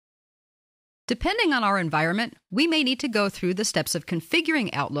Depending on our environment, we may need to go through the steps of configuring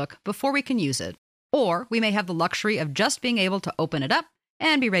Outlook before we can use it, or we may have the luxury of just being able to open it up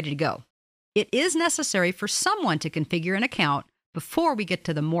and be ready to go. It is necessary for someone to configure an account before we get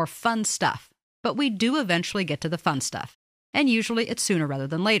to the more fun stuff, but we do eventually get to the fun stuff, and usually it's sooner rather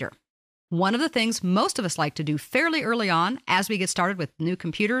than later. One of the things most of us like to do fairly early on as we get started with new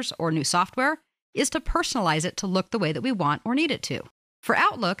computers or new software is to personalize it to look the way that we want or need it to. For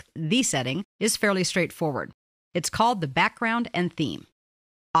Outlook, the setting is fairly straightforward. It's called the background and theme.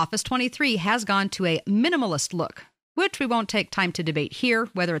 Office 23 has gone to a minimalist look, which we won't take time to debate here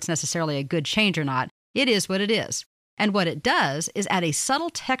whether it's necessarily a good change or not. It is what it is. And what it does is add a subtle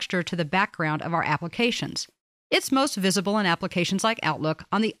texture to the background of our applications. It's most visible in applications like Outlook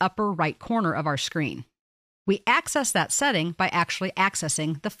on the upper right corner of our screen. We access that setting by actually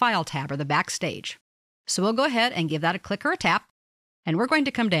accessing the File tab or the Backstage. So we'll go ahead and give that a click or a tap, and we're going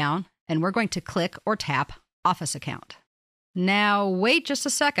to come down and we're going to click or tap Office Account. Now, wait just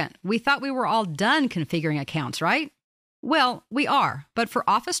a second. We thought we were all done configuring accounts, right? Well, we are, but for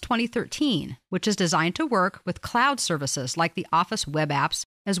Office 2013, which is designed to work with cloud services like the Office web apps,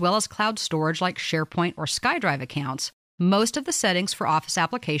 as well as cloud storage like SharePoint or SkyDrive accounts, most of the settings for Office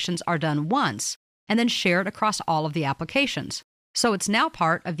applications are done once and then shared across all of the applications. So it's now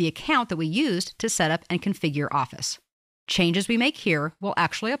part of the account that we used to set up and configure Office. Changes we make here will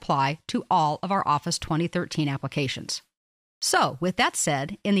actually apply to all of our Office 2013 applications. So, with that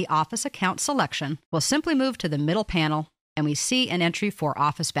said, in the Office account selection, we'll simply move to the middle panel and we see an entry for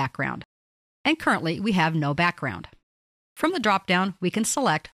Office background. And currently, we have no background. From the drop-down, we can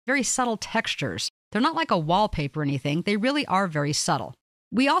select very subtle textures. They're not like a wallpaper or anything. They really are very subtle.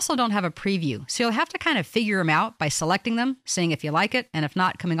 We also don't have a preview, so you'll have to kind of figure them out by selecting them, seeing if you like it, and if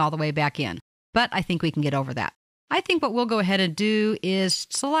not, coming all the way back in. But I think we can get over that. I think what we'll go ahead and do is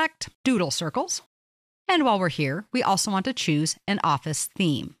select doodle circles. And while we're here, we also want to choose an Office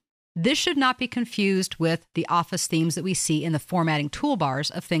theme. This should not be confused with the Office themes that we see in the formatting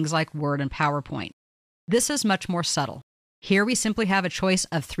toolbars of things like Word and PowerPoint. This is much more subtle. Here we simply have a choice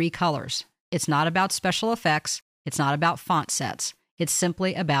of 3 colors. It's not about special effects. It's not about font sets. It's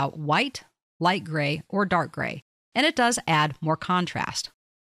simply about white, light gray, or dark gray. And it does add more contrast.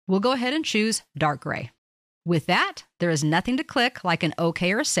 We'll go ahead and choose dark gray. With that, there is nothing to click like an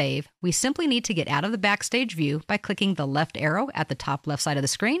OK or a save. We simply need to get out of the Backstage view by clicking the left arrow at the top left side of the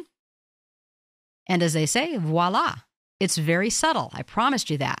screen. And as they say, voila! It's very subtle, I promised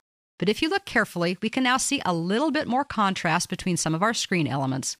you that. But if you look carefully, we can now see a little bit more contrast between some of our screen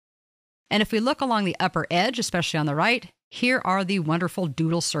elements. And if we look along the upper edge, especially on the right, here are the wonderful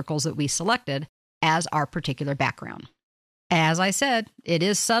doodle circles that we selected as our particular background. As I said, it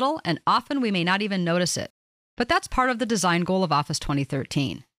is subtle and often we may not even notice it. But that's part of the design goal of Office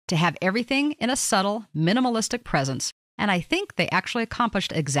 2013, to have everything in a subtle, minimalistic presence, and I think they actually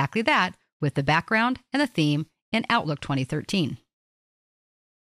accomplished exactly that with the background and the theme in Outlook 2013.